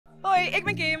Hoi, ik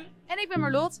ben Kim. En ik ben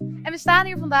Marlot. En we staan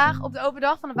hier vandaag op de open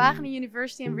dag van de Wageningen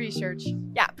University Research.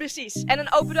 Ja, precies. En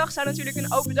een open dag zou natuurlijk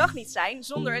een open dag niet zijn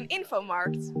zonder een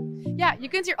infomarkt. Ja, je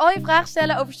kunt hier al je vragen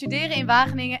stellen over studeren in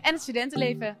Wageningen en het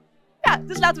studentenleven. Ja,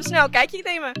 dus laten we snel een kijkje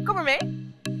nemen. Kom maar mee.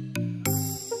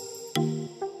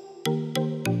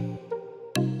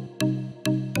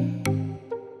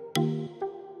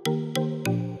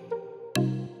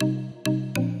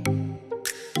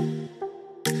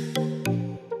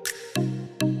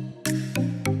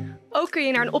 Ook kun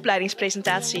je naar een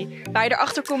opleidingspresentatie, waar je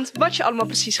erachter komt wat je allemaal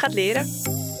precies gaat leren.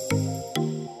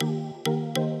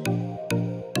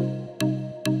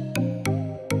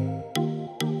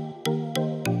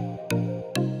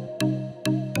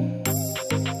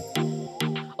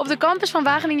 Op de campus van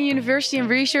Wageningen University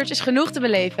Research is genoeg te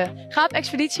beleven. Ga op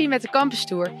expeditie met de campus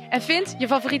tour en vind je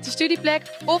favoriete studieplek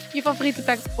of je favoriete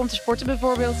plek om te sporten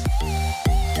bijvoorbeeld.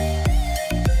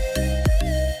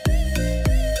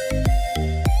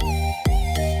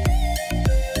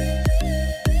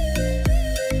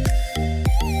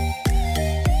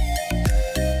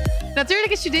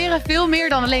 Natuurlijk is studeren veel meer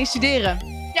dan alleen studeren.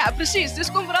 Ja, precies.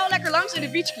 Dus kom vooral lekker langs in de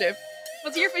beachclub.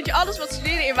 Want hier vind je alles wat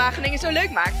studeren in Wageningen zo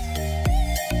leuk maakt.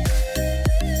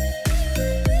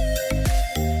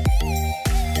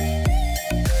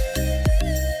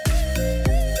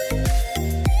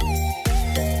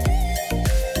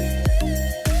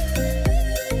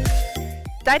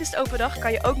 Tijdens de open dag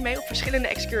kan je ook mee op verschillende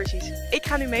excursies. Ik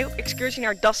ga nu mee op excursie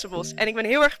naar het Dassenbos en ik ben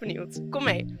heel erg benieuwd. Kom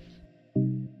mee!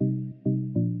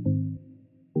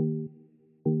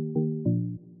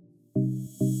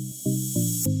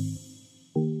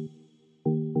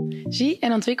 Zie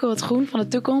en ontwikkel het groen van de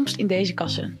toekomst in deze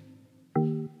kassen.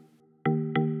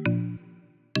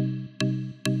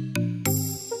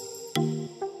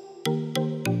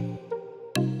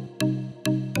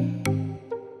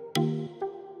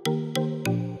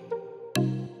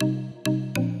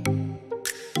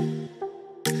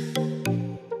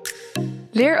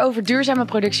 Leer over duurzame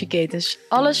productieketens.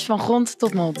 Alles van grond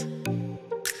tot mond.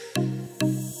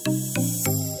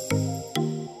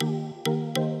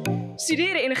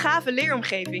 Studeren in een gave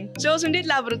leeromgeving, zoals in dit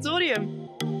laboratorium.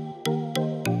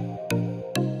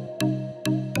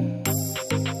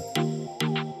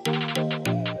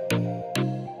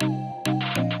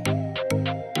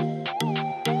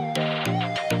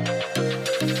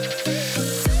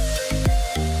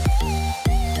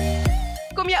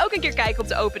 Kom jij ook een keer kijken op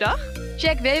de open dag?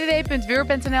 Check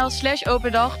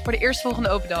www.wur.nl/opendag voor de eerstvolgende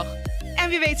open dag. En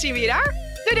wie weet zien we je daar.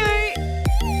 Doei doei!